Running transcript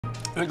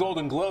The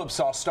Golden Globes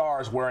saw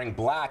stars wearing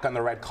black on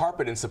the red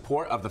carpet in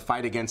support of the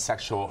fight against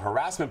sexual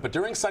harassment, but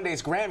during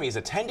Sunday's Grammys,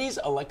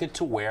 attendees elected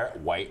to wear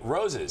white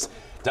roses.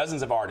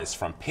 Dozens of artists,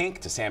 from Pink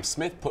to Sam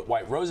Smith, put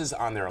white roses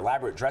on their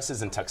elaborate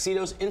dresses and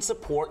tuxedos in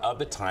support of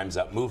the Time's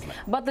Up movement.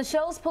 But the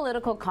show's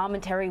political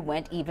commentary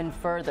went even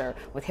further,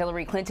 with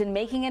Hillary Clinton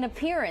making an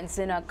appearance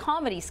in a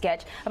comedy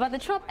sketch about the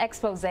Trump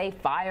expose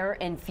Fire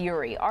and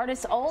Fury.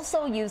 Artists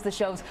also used the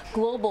show's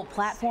global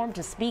platform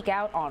to speak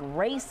out on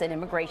race and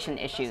immigration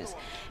issues.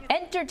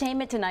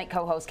 Entertainment Tonight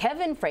co-host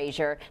Kevin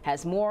Frazier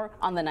has more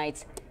on the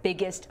night's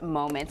biggest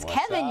moments. What's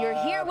Kevin, up?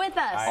 you're here with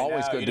us.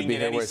 Always good to be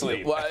here with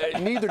you. Well,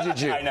 neither did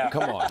you.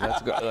 Come on,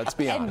 let's go. Let's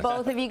be honest. And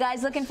both of you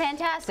guys looking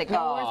fantastic.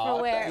 No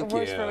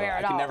worse for wear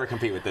at all. I can never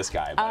compete with this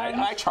guy, but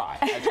I try.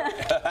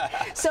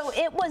 So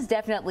it was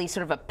definitely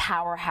sort of a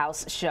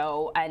powerhouse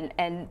show,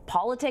 and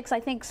politics, I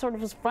think, sort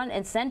of was front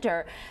and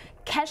center.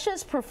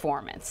 Kesha's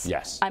performance.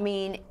 Yes. I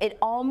mean, it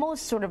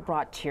almost sort of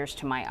brought tears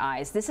to my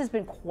eyes. This has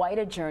been quite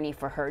a journey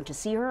for her. To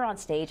see her on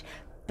stage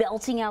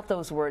belting out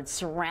those words,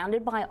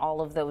 surrounded by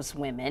all of those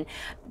women.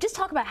 Just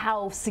talk about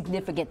how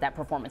significant that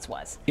performance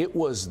was. It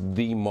was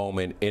the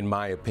moment, in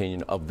my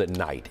opinion, of the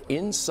night.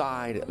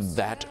 Inside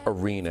that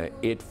arena,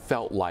 it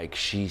felt like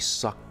she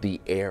sucked the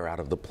air out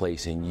of the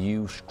place, and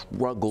you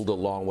struggled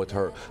along with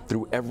her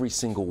through every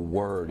single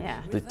word.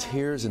 Yeah. The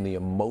tears and the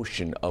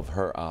emotion of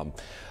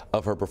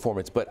her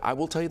performance. But I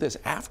will tell you this,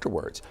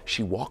 afterwards,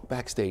 she walked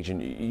backstage,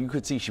 and you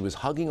could see she was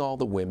hugging all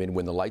the women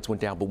when the lights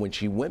went down, but when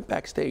she went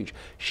backstage,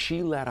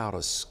 she let out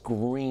a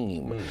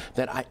scream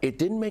that it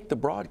didn't make the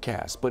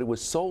broadcast, but it was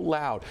so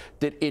loud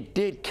that it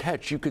did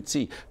catch. You could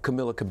see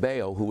Camila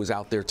Cabello, who was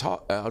out there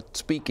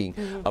speaking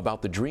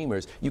about the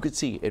Dreamers. You could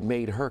see it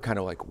made her kind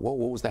of like, whoa,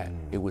 what was that?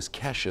 It was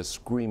Kesha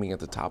screaming at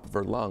the top of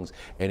her lungs,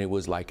 and it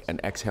was like an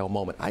exhale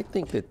moment. I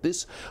think that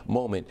this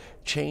moment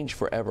changed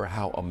forever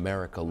how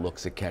America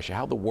looks at Kesha,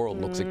 how the world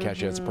looks at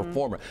Kesha as a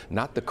performer,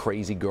 not the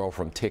crazy girl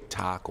from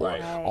TikTok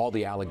or all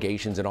the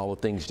allegations and all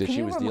the things that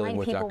she was dealing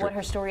with. Can you remind people what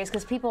her story is,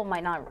 because people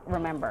might not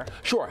remember?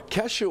 Sure.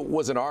 Kesha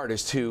was an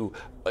artist who,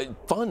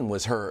 fun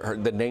was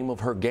the name of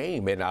her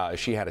game, and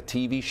she had a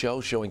TV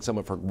show showing some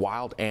of her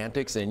wild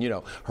antics, and, you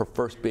know, her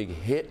first big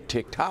hit,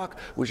 TikTok,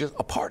 was just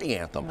a party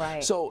anthem.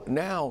 Right. So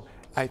now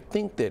I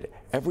think that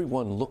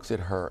everyone looks at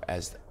her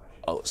as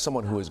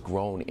someone who has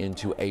grown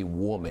into a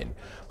woman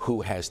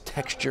who has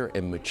texture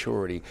and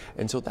maturity,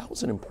 and so that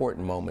was an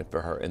important moment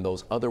for her, and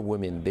those other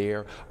women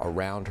there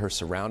around her,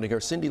 surrounding her.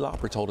 Cyndi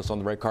Lauper told us on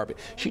the red carpet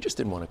she just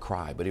didn't want to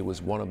cry, but it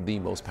was one of the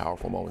most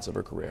powerful moments of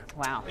her career.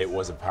 Wow. It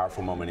was a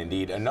powerful moment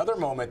indeed. Another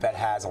moment that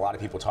has a lot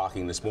of people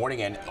talking this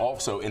morning, and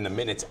also in the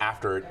minutes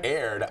after it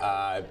aired,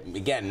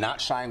 again,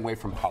 not shying away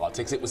from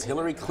politics, it was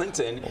Hillary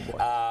Clinton,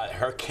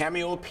 her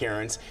cameo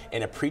appearance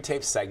in a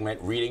pre-taped segment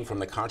reading from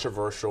the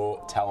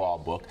controversial tell-all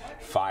book,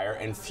 Fire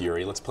and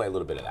Fury. Let's play a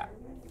little bit of that.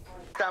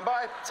 Stand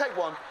by, take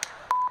one.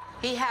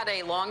 He had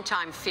a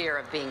long-time fear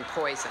of being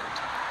poisoned.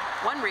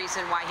 One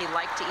reason why he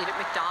liked to eat at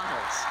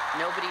McDonald's.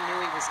 Nobody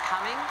knew he was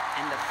coming,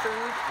 and the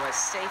food was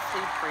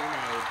safely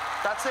pre-made.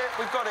 That's it,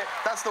 we've got it.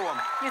 That's the one.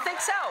 You think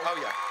so? Oh,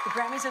 yeah. The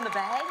Grammys in the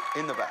bag?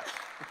 In the bag.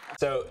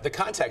 So the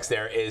context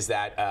there is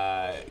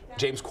that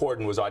James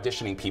Corden was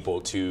auditioning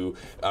people to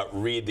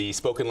read the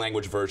spoken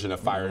language version of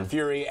Fire and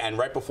Fury, and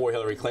right before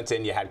Hillary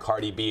Clinton, you had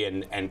Cardi B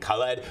and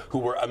Khaled, who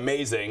were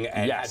amazing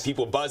and had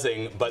people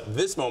buzzing, but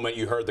this moment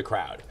you heard the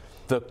crowd.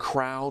 The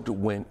crowd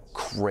went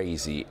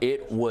crazy.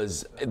 It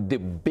was the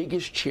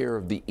biggest cheer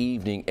of the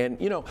evening. And,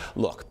 you know,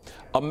 look,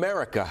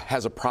 America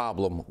has a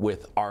problem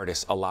with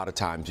artists a lot of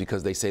times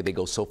because they say they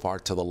go so far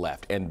to the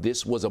left. And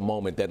this was a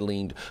moment that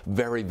leaned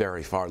very,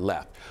 very far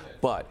left.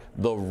 But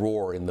the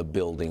roar in the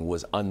building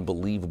was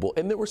unbelievable.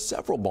 And there were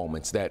several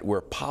moments where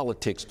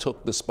politics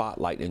took the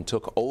spotlight and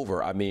took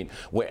over. I mean,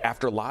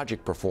 after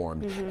Logic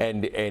performed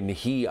and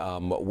he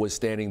was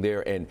standing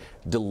there and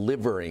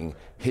delivering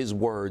his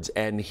words,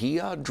 and he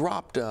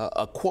dropped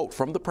a quote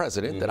from the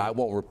president that I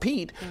won't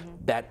repeat,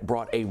 that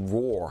brought a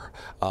roar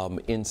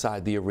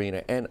inside the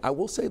arena. And I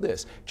will say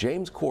this,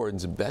 James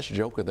Corden's best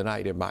joke of the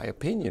night, in my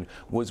opinion,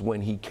 was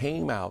when he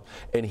came out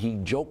and he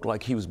joked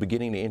like he was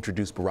beginning to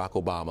introduce Barack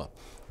Obama.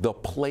 The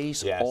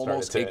place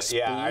almost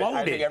exploded. Yeah,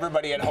 I think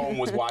everybody at home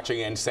was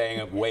watching and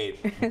saying,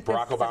 wait,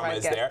 Barack Obama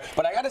is there.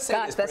 But I got to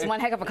say this. That's one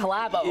heck of a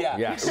collabo. Yeah.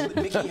 Yes.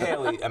 Nikki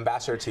Haley,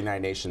 ambassador to the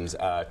United Nations,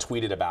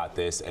 tweeted about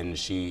this, and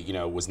she, you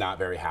know, was not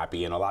very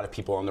happy. And a lot of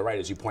people on the right,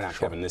 as you point out,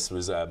 Kevin, this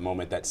was a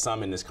moment that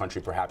some in this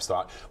country perhaps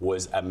thought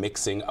was a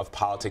mixing of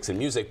politics and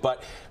music.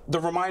 But the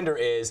reminder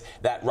is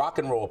that rock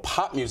and roll,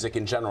 pop music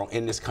in general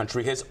in this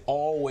country has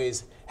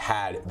always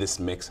had this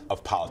mix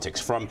of politics,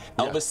 from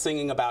Elvis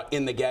singing about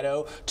In the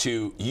Ghetto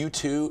to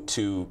U2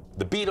 to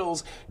the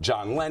Beatles,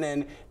 John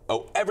Lennon,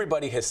 oh,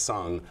 everybody has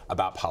sung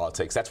about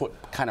politics. That's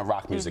what kind of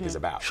rock music is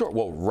about. Sure.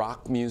 Well,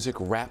 rock music,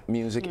 rap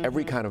music,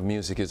 every kind of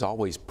music has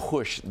always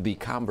pushed the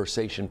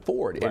conversation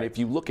forward. Right. And if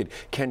you look at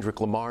Kendrick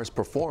Lamar's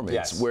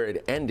performance, where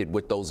it ended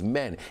with those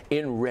men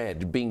in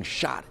red being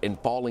shot and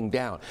falling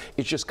down,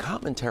 it's just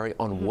commentary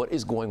on what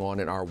is going on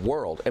in our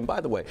world. And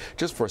by the way,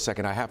 just for a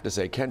second, I have to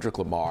say Kendrick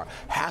Lamar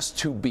has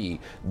to be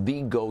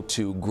the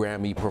go-to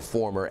Grammy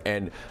performer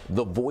and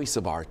the voice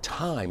of our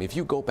time. If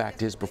you go back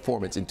to his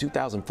performance in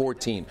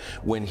 2014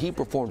 when he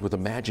performed with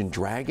Imagine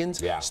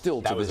Dragons,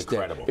 still to this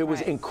day, it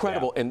was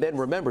incredible. And then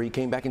remember, he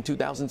came back in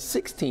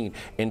 2016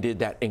 and did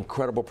that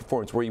incredible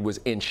performance where he was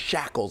in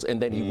shackles,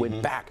 and then he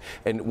went back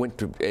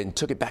and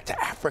took it back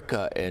to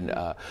Africa. And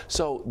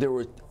so there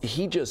were,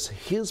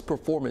 his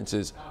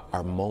performances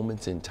are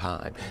moments in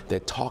time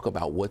that talk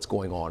about what's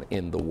going on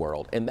in the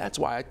world. And that's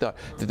why I thought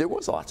that there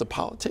was lots of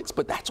politics,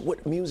 but that's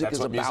what music is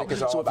about.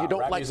 So if you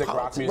don't like music,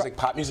 rock music,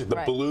 pop music,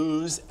 the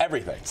blues,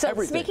 everything. So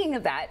speaking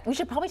of that, we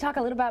should probably talk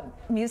a little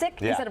about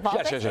music instead of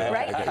politics,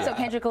 right? So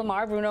Kendrick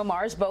Lamar, Bruno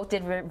Mars, both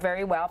did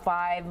very well,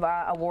 5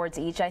 awards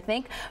each, I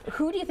think.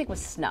 Who do you think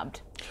was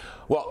snubbed?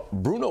 Well,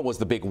 Bruno was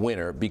the big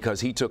winner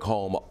because he took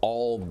home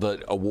all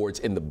the awards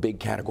in the big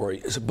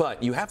categories.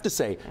 But you have to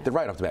say that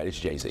right off the bat, it's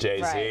Jay-Z.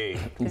 Jay-Z.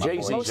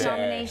 Jay-Z. Most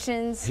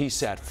nominations. He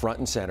sat front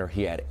and center.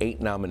 He had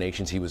 8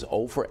 nominations. He was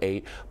 0 for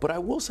 8. But I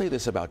will say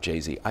this about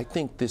Jay-Z. I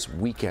think this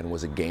weekend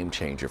was a game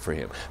changer for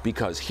him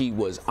because he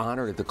was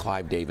honored at the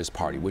Clive Davis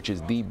party, which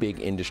is the big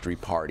industry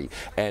party.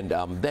 And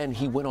then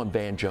he went on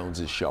Van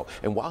Jones's show.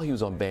 And while he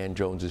was on Van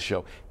Jones's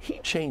show, he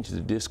changed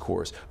the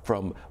discourse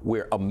from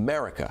where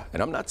America,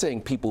 and I'm not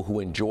saying people who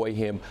enjoy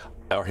him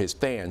or his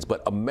fans,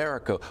 but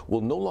America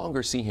will no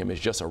longer see him as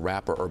just a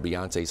rapper or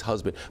Beyonce's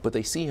husband, but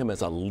they see him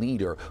as a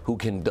leader who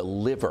can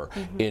deliver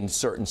in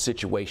certain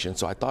situations.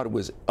 So I thought it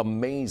was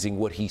amazing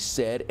what he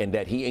said and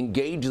that he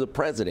engaged the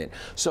president.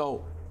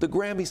 So the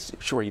Grammys,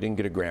 sure, he didn't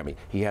get a Grammy.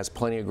 He has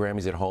plenty of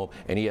Grammys at home,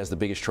 and he has the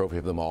biggest trophy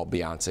of them all,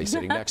 Beyonce,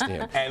 sitting next to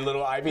him. And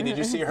little Ivy, did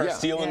you see her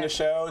stealing the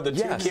show? The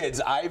 2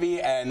 kids,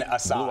 Ivy and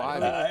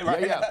Assad.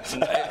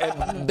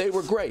 And they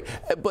were great.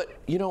 But,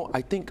 you know,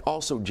 I think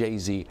also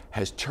Jay-Z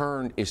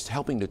is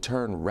helping to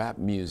turn rap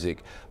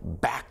music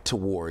back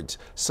towards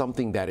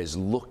something that is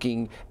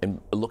looking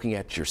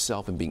at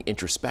yourself and being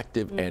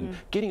introspective and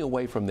getting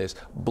away from this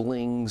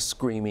bling,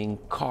 screaming,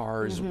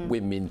 cars,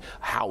 women,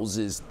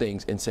 houses,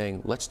 things, and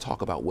saying, let's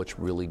talk about what's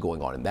really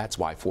going on. And that's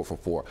why 4 for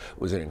 4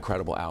 was an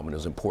incredible album. It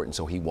was important,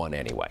 so he won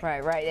anyway.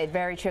 Right.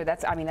 Very true.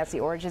 That's the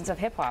origins of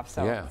hip hop.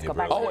 So let's go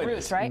back to the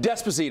roots, right?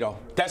 Despacito.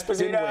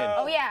 Didn't win.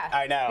 Oh yeah.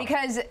 I know.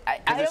 Because I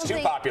don't it's too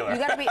think popular. You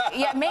gotta be.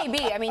 Yeah,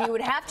 maybe. I mean, you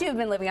would have to have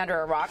been living under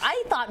a rock.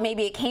 I thought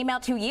maybe it came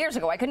out 2 years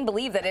ago. I couldn't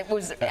believe that it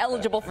was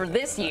eligible for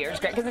this year's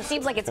Grammy because it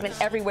seems like it's been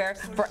everywhere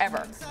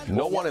forever.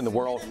 No one in the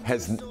world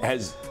has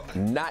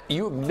not.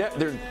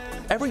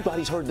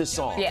 Everybody's heard this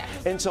song. Yeah.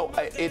 And so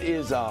it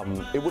is.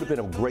 It would have been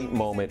a great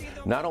moment,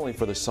 not only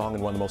for the song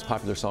and one of the most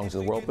popular songs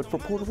in the world, but for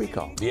Puerto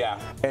Rico. Yeah.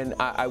 And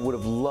I would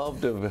have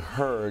loved to have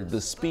heard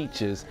the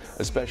speeches,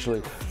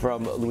 especially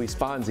from Luis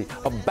Fonsi,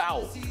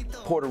 about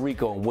Puerto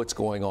Rico and what's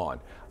going on.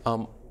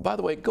 By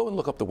the way, go and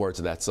look up the words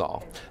of that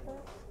song.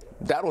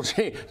 That'll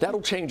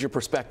change your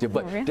perspective,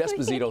 but really?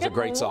 Despacito's a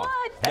great song.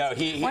 What?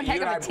 One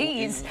heck of a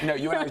tease.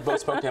 You and I both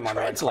spoke to him on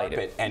the red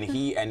carpet, and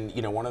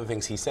you know, one of the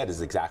things he said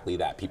is exactly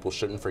that. People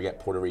shouldn't forget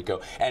Puerto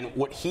Rico. And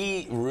what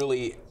he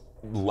really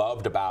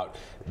loved about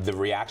the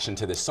reaction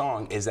to this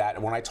song is that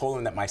when I told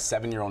him that my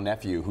 7-year-old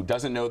nephew, who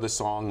doesn't know the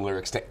song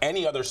lyrics to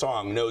any other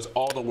song, knows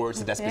all the words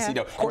to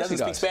Despacito and doesn't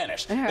speak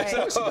Spanish.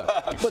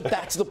 But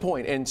that's the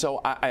point. And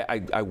so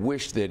I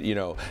wish that, you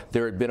know,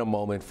 there had been a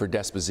moment for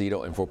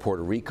Despacito and for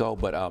Puerto Rico,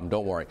 but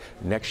don't worry.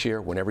 Next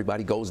year, when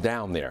everybody goes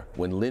down there,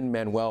 when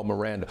Lin-Manuel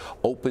Miranda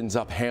opens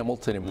up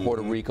Hamilton in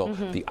Puerto Rico,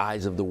 the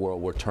eyes of the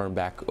world will turn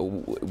back.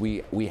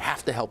 We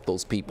have to help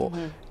those people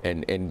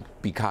and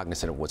be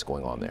cognizant of what's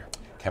going on there.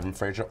 Kevin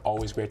Frazier,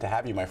 always great to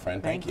have you, my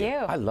friend. Thank you.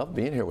 I love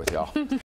being here with y'all.